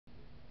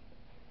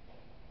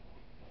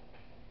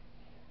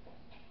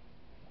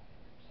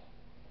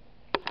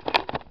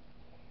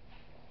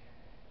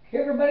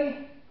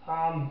everybody,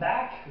 I'm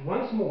back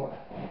once more.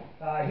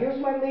 Here's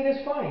my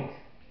latest find.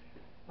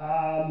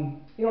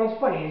 It's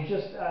funny.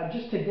 It's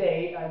just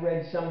today I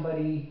read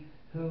somebody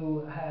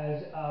who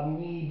has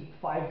need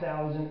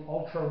 5,000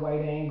 ultra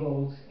wide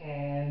angles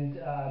and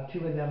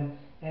two of them,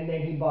 and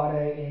then he bought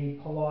a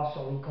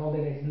Plossl. He called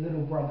it his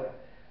little brother.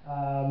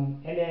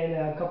 And then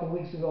a couple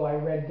weeks ago I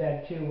read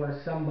that too,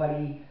 where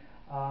somebody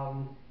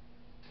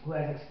who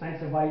has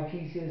expensive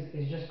eyepieces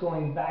is just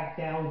going back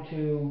down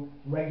to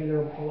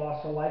regular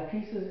Plossl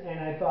eyepieces, and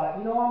I thought,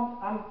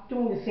 I'm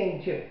doing the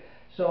same too.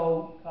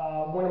 So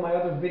one of my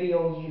other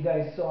videos, you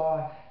guys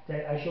saw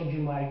that I showed you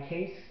my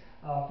case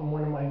from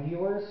one of my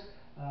viewers,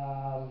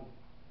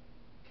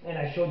 and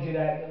I showed you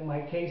that my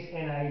case,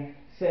 and I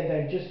said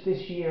that just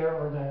this year,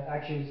 or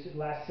actually it was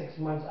last 6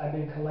 months, I've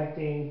been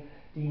collecting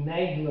the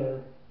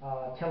Nagler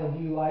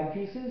televue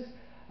eyepieces,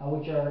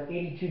 which are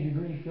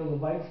 82-degree field of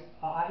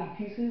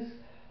eyepieces.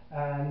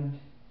 And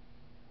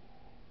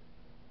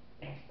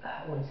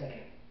one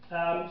second.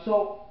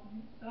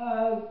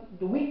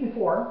 The week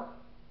before,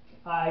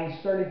 I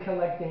started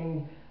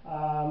collecting.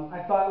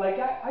 I thought, like,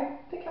 I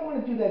think I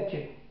want to do that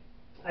too.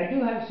 I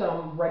do have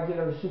some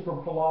regular super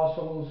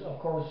Plossls, of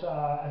course.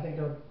 I think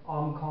they're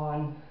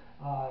Omcon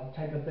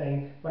type of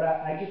thing. But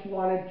I just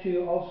wanted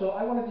to also,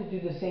 I wanted to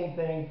do the same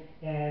thing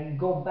and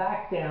go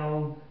back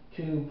down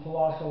to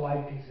Plossl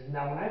eyepieces.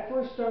 Now, when I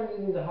first started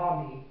in the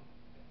hobby,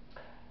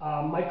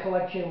 my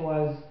collection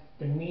was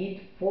the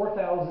Meade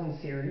 4000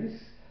 series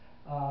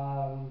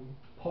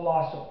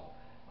Plossl.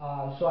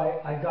 So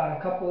I got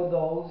a couple of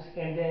those,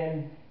 and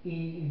then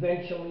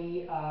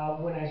eventually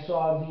when I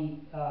saw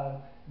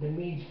the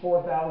Meade's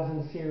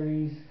 4000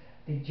 series,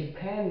 the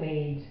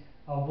Japan-made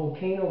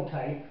volcano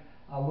type,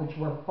 which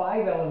were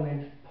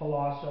 5-element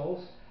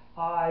Plossls,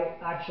 I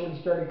actually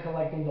started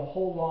collecting the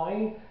whole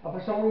line.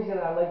 For some reason,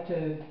 I like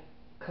to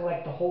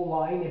collect the whole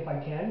line if I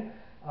can.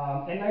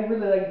 And I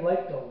really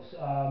like those.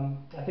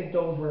 I think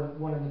those were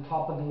one of the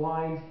top of the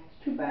lines.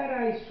 It's too bad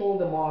I sold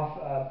them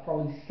off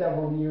probably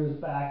several years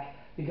back,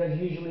 because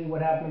usually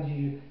what happens is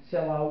you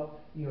sell out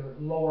your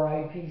lower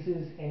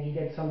eyepieces and you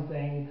get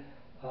something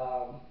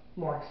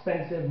more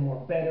expensive,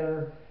 more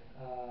better,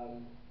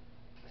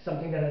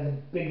 something that has a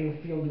bigger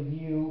field of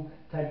view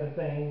type of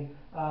thing,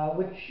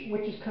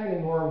 which is kind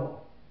of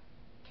normal.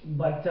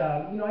 But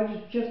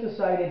I just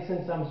decided,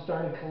 since I'm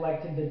starting to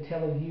collect the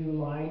televue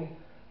line,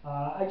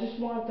 I just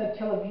want the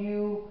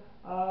televue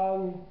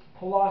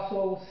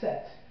Plossl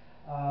set.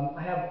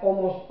 I have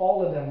almost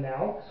all of them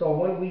now. So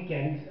one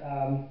weekend,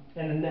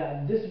 and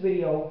then this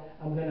video,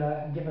 I'm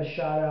gonna give a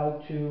shout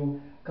out to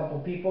a couple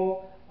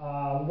people.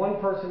 One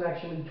person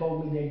actually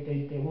told me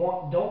they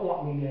don't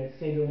want me to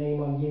say their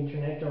name on the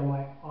internet or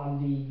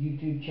on the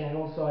YouTube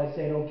channel. So I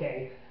said,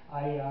 okay,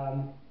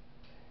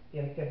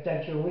 if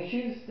that's your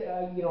wishes,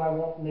 I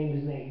won't name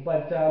his name.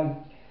 But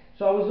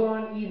so I was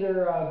on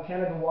either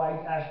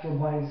Canada-wide Astro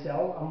Buy and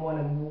Sell. I'm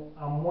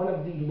one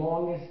of the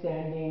longest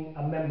standing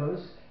members.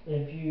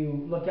 If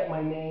you look at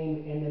my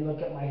name and then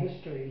look at my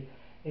history,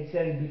 it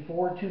says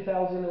before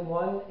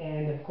 2001,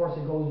 and of course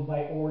it goes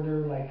by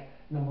order. Like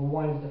number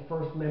 1 is the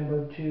first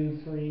member, 2,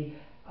 3.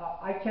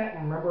 I can't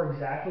remember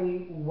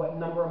exactly what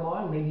number I'm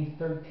on, maybe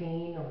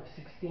 13 or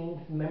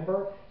 16th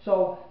member.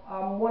 So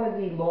I'm one of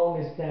the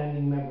longest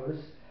standing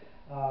members.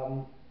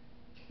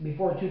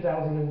 Before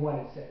 2001,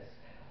 it says.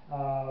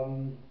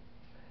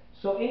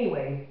 So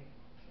anyway,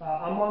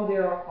 I'm on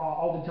there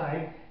all the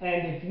time,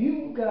 and if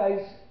you guys,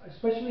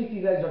 especially if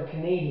you guys are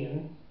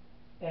Canadian,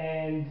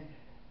 and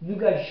you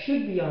guys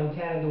should be on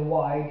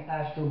Canada-wide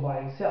Astro Buy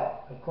and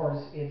Sell. Of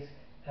course, it's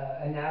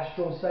an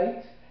Astro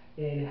site.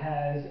 It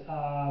has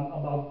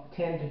about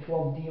 10 to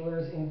 12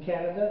 dealers in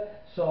Canada.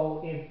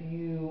 So if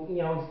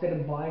instead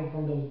of buying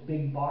from those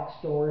big box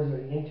stores or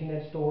the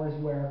internet stores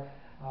where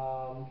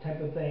type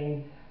of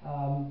thing,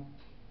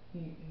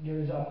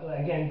 there's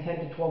again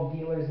 10 to 12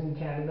 dealers in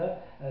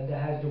Canada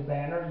that has their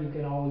banner. You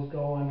can always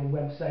go on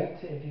their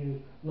website if you're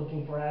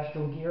looking for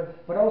Astro gear,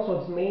 but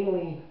also it's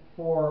mainly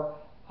for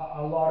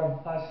a lot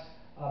of us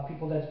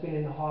people that's been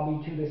in the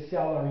hobby to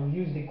sell our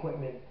used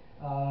equipment,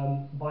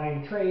 buy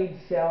and trade,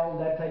 sell,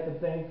 that type of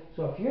thing.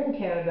 So if you're in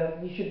Canada,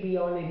 you should be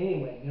on it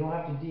anyway. You don't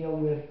have to deal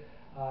with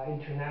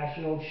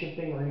international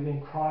shipping or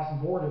even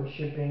cross-border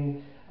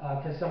shipping,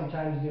 because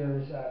sometimes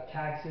there's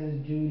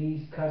taxes,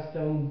 duties,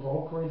 custom,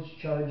 brokerage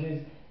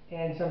charges,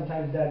 and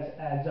sometimes that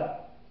adds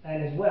up.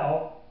 And as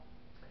well,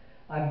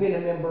 I've been a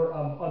member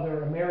of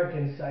other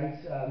American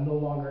sites, no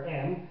longer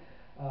am.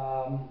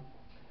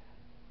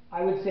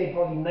 I would say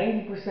probably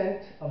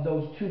 90% of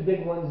those two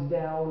big ones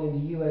down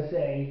in the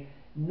USA,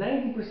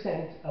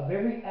 90% of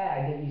every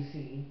ad that you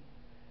see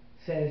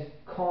says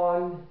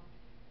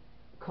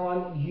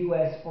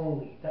US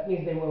only. That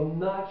means they will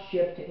not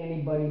ship to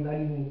anybody, not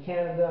even in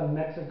Canada,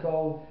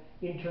 Mexico,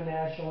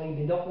 internationally.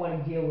 They don't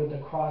want to deal with the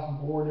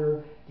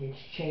cross-border, the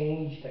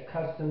exchange, the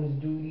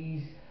customs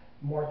duties,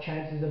 more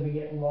chances of it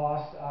getting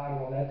lost, I don't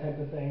know, that type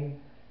of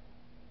thing.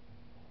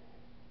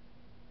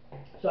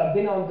 So I've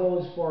been on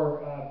those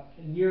for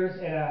years,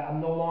 and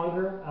I'm no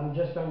longer. I'm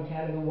just on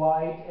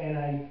Canada-wide, and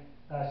I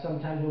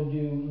Sometimes we'll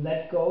do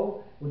Let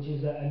Go, which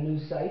is a new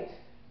site,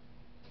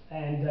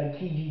 and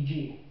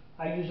TGG.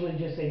 I usually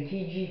just say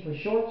TG for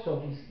short,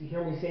 so if you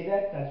hear me say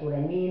that, that's what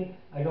I mean.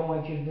 I don't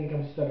want you to think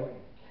I'm stuttering.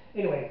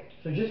 Anyway,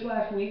 so just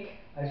last week,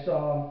 I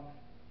saw,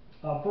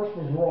 first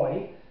was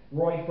Roy.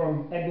 Roy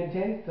from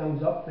Edmonton,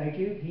 thumbs up, thank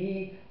you.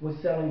 He was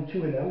selling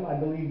two of them. I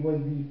believe was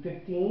the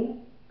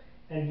 15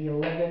 and the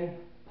 11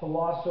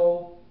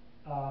 Plossl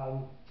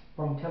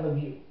from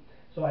Televue.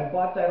 So I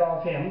bought that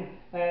off him,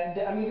 and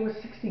I mean, it was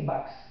 60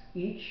 bucks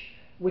each,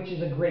 which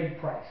is a great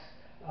price.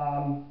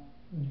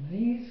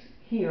 These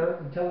here,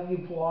 the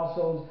Televue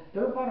Plossls,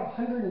 they're about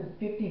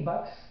 150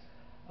 bucks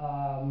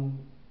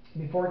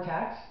before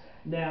tax.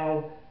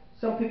 Now,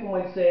 some people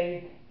might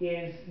say,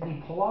 is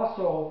the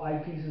Plossl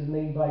eyepieces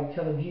made by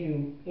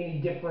Televue any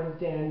different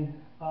than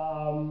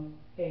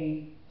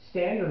a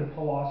standard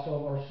Plossl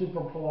or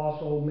super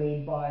Plossl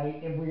made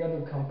by every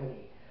other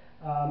company?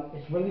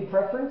 It's really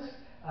preference.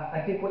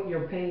 I think what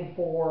you're paying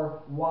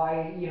for,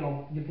 why you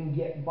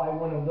can buy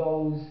one of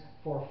those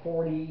for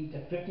 40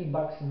 to 50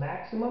 bucks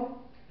maximum,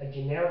 a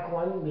generic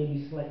one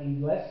maybe slightly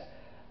less.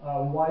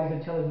 Why is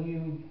the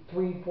Televue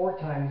 3-4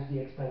 times the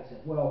expensive?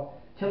 Well,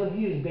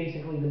 Televue is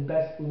basically the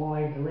best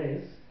line there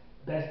is,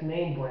 best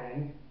name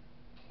brand,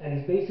 and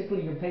it's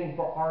basically you're paying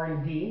for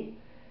R&D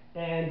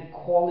and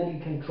quality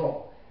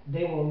control.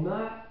 They will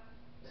not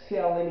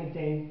sell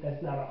anything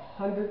that's not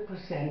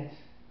 100%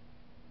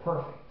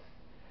 perfect.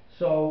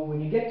 So when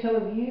you get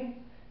Televue,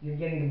 you're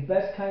getting the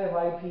best kind of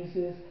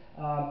eyepieces.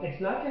 It's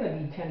not going to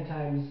be 10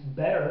 times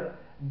better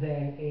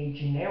than a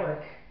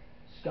generic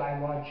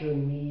Skywatcher,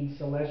 Mead,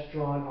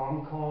 Celestron,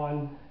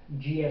 Omcon,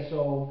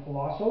 GSO,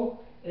 Plossl.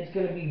 It's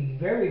going to be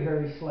very,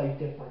 very slight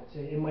difference.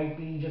 It might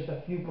be just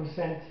a few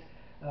percent.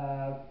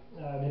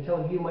 The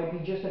Televue might be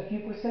just a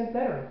few percent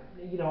better.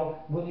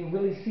 Will you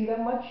really see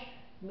that much?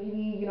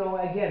 Maybe,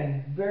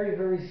 again, very,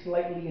 very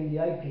slightly in the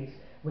eyepiece.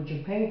 What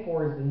you're paying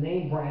for is the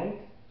name brand,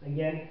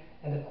 again,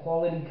 and the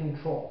quality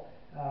control.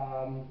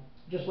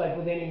 Just like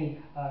with any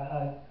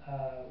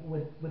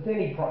with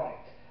any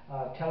product,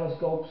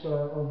 telescopes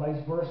or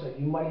vice versa.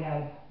 You might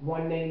have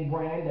one name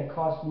brand that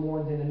costs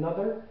more than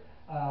another,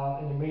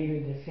 and they're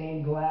made of the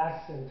same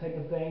glass and type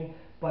of thing,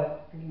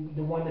 but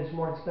the one that's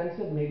more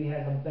expensive maybe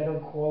has a better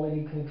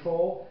quality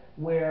control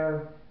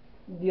where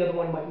the other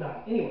one might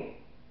not. Anyway,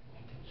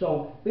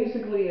 so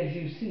basically as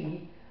you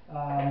see,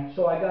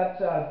 so I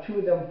got two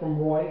of them from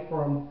Roy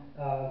from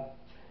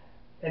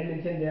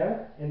Edmonton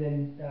there, and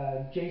then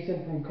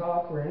Jason from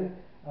Cochrane,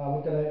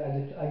 what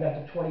did I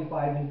got the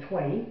 25 and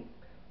 20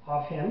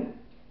 off him,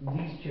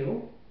 these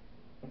two.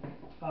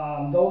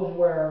 Those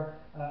were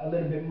a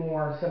little bit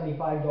more,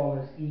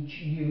 $75 each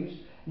used.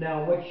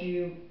 Now what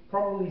you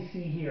probably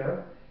see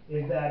here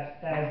is that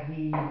as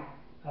the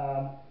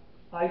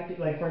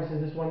like for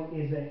instance this one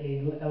is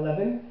a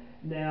 11.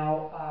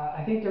 Now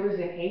I think there is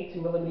an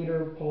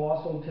 8mm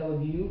Plossl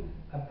Televue.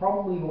 I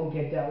probably won't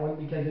get that one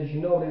because as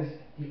you notice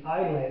the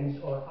eye lens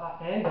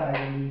and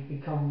eye relief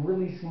become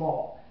really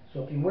small.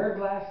 So if you wear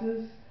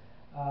glasses,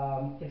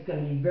 it's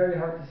going to be very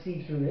hard to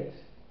see through it.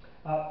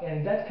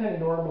 And that's kind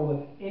of normal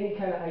with any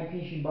kind of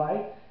eyepiece you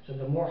buy. So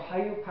the more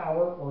higher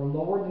power or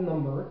lower the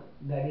number,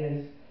 that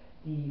is,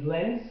 the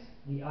lens,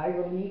 the eye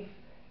relief,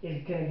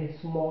 is going to get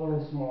smaller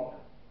and smaller.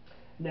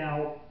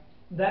 Now,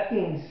 that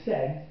being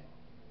said,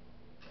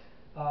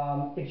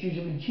 it's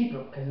usually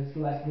cheaper because it's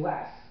less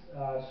glass.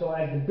 So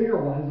as the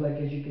bigger ones, like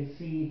as you can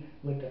see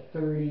with the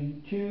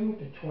 32,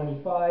 the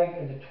 25,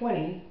 and the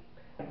 20,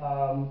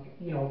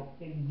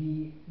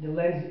 the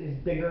lens is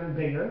bigger and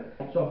bigger,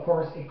 so of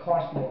course it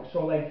costs more.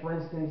 So like for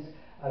instance,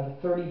 the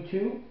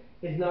 32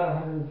 is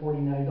not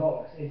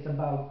 $149. It's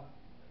about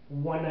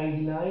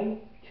 $199,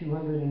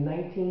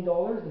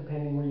 $219,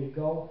 depending where you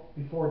go,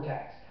 before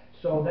tax.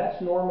 So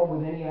that's normal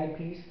with any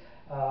eyepiece.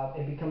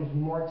 It becomes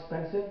more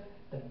expensive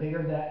the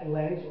bigger that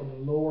lens, or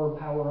the lower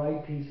power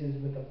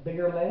eyepieces with a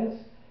bigger lens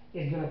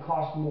is going to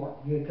cost more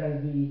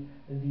because the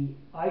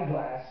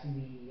eyeglass,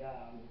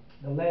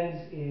 the lens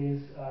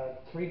is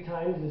 3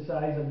 times the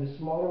size of the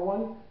smaller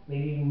one,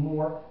 maybe even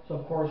more. So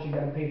of course you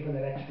got to pay for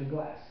that extra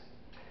glass.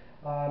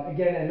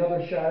 Again,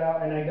 another shout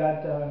out, and I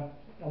got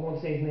I won't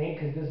say his name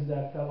because this is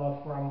the fella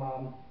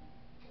from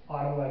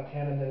Ottawa,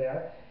 Canada.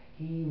 There,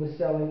 he was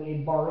selling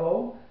a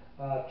Barlow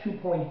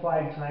 2.5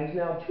 times.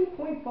 Now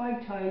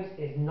 2.5 times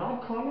is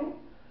not common.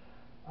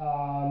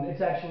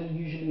 It's actually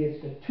usually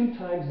it's the 2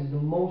 times is the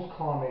most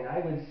common. I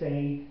would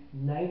say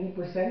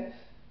 90%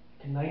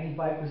 to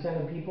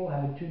 95% of people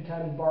have a 2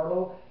 times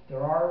Barlow.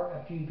 There are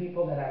a few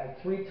people that have it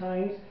 3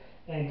 times,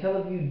 and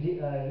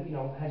Televue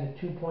has a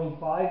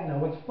 2.5. Now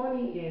what's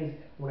funny is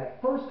when I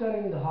first got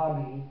into the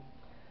hobby,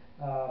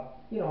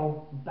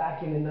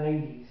 back in the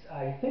 90s,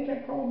 I think I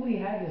probably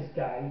had this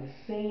guy, the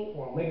same,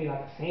 well maybe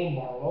not the same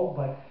Barlow,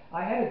 but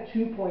I had a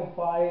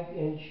 2.5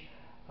 inch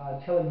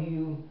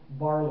Televue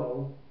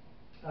Barlow.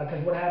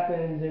 Because what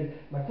happens is,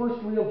 my first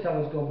real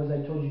telescope, as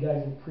I told you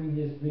guys in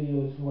previous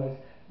videos, was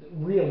the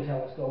real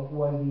telescope,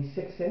 was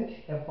the 6-inch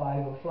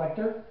f5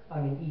 reflector on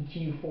an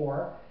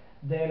EQ4.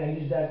 Then I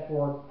used that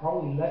for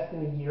probably less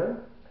than a year.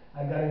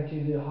 I got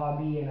into the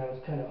hobby and I was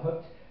kind of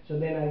hooked. So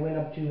then I went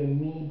up to a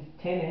Meade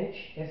 10-inch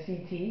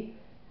SCT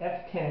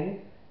f10,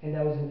 and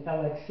that was an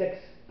LX6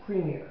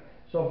 Premier.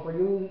 So for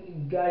you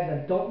guys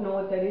that don't know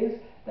what that is,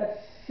 that's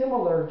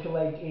similar to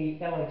like a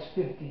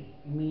LX50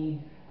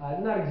 Meade.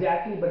 Not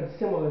exactly, but it's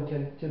similar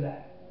to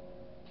that.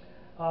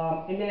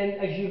 And then,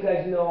 as you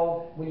guys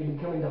know, when you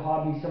become into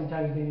hobby,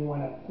 sometimes then you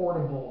want a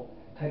portable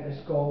type of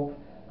scope.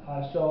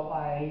 So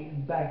I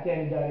back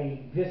then got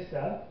a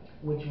Vista,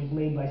 which was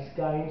made by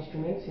Sky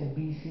Instruments in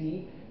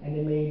BC, and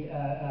they made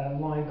a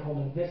line called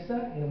a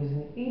Vista, and it was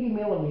an 80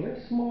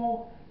 millimeter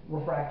small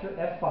refractor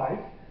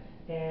f5,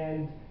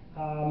 and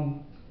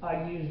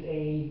I used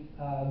a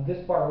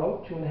this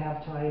Barlow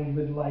 2.5 times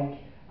with like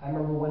I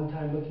remember one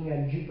time looking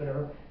at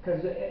Jupiter,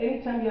 because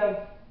anytime you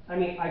have, I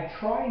mean, I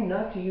try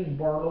not to use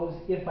Barlows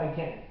if I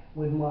can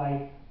with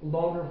my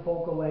longer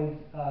focal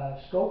length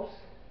scopes.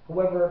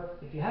 However,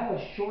 if you have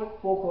a short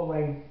focal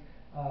length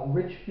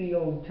rich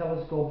field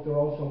telescope, they're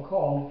also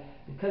called,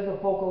 because the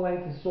focal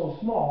length is so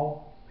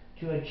small,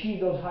 to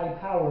achieve those high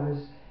powers,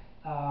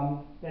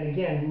 and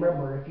again,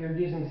 remember, if you're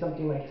using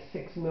something like a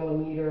 6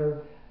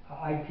 millimeter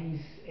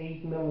eyepiece,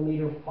 8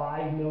 millimeter,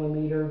 5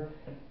 millimeter,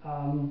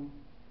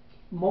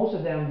 most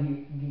of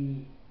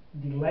them,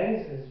 the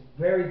lens is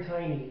very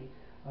tiny,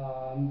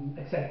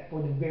 except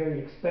for the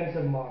very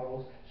expensive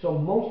models. So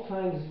most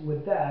times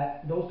with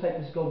that, those type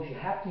of scopes, you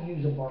have to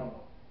use a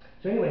Barlow.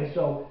 So anyway,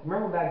 so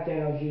remember back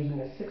then I was using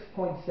a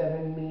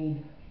 6.7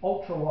 Meade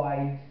ultra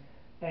wide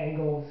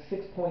angle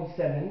 6.7,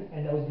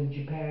 and that was the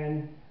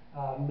Japan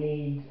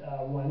made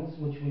ones,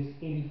 which was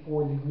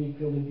 84-degree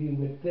field of view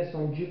with this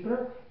on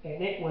Jupiter,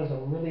 and it was a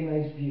really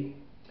nice view.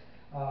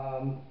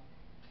 Um,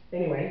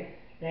 Anyway,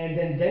 and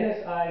then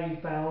Dennis, I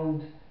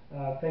found,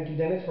 thank you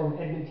Dennis, from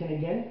Edmonton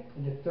again,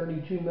 the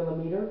 32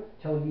 millimeter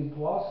televue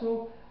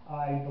Plossl.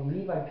 I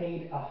believe I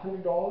paid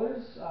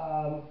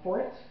 $100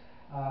 for it,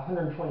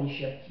 120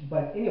 shipped.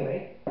 But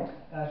anyway,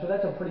 so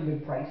that's a pretty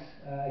good price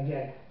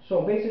again.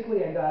 So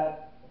basically, I got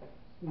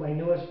my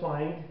newest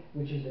find,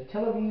 which is the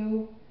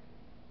televue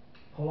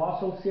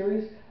Plossl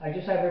series. I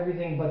just have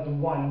everything but the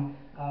one.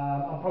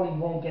 I probably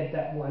won't get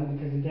that one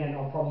because again,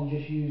 I'll probably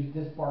just use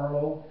this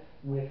Barlow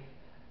with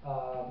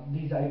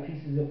these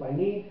eyepieces if I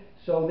need.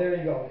 So there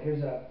you go.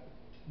 Here's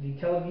the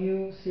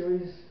televue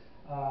series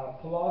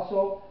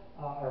Plossl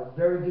are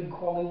very good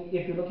quality.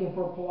 If you're looking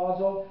for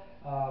Plossl,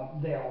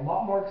 they are a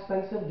lot more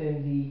expensive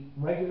than the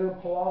regular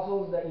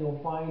Plossls that you'll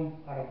find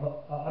out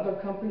of other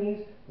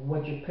companies.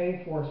 What you're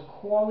paying for is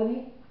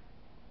quality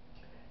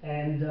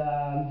and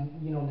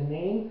you know the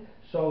name.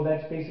 So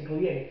that's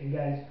basically it. If you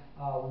guys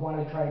want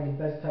to try the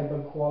best type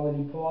of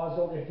quality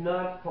Plossl, if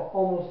not, for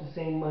almost the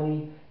same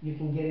money, you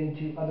can get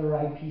into other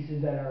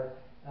eyepieces that are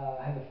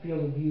have a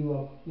field of view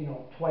of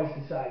twice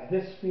the size.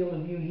 This field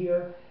of view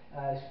here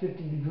is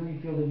 50-degree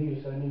field of view.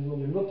 So that means when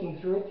you're looking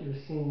through it, you're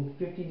seeing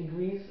 50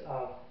 degrees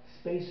of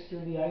space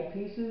through the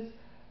eyepieces.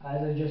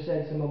 As I just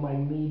said, some of my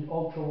Meade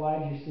ultra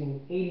wide, you're seeing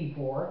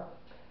 84.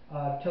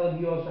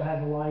 televue also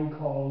has a line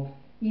called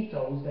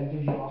Ethos that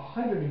gives you a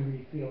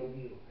 100-degree field of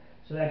view.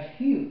 So that's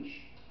huge.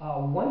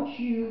 Once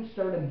you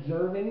start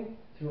observing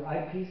through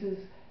eyepieces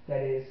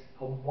that is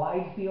a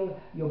wide field,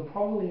 you'll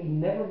probably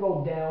never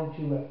go down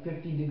to a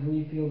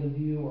 50-degree field of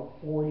view or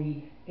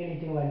 40,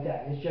 anything like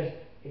that.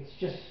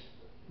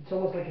 It's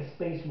almost like a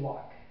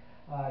spacewalk.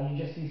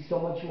 You just see so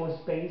much more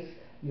space.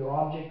 Your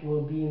object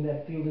will be in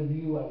that field of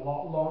view a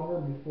lot longer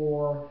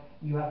before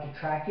you have to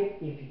track it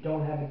if you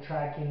don't have a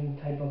tracking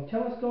type of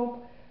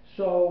telescope.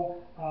 So,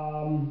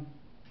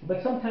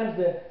 but sometimes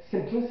the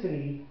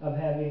simplicity of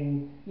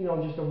having,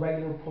 just a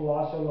regular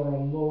Plossl or a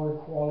lower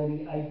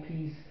quality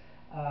eyepiece,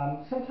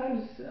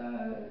 sometimes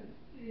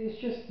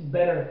it's just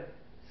better.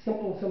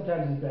 Simple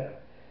sometimes is better.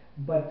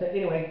 But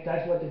anyway,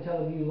 that's what the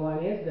televue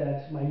line is.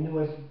 That's my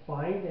newest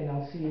find, and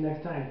I'll see you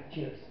next time.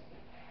 Cheers.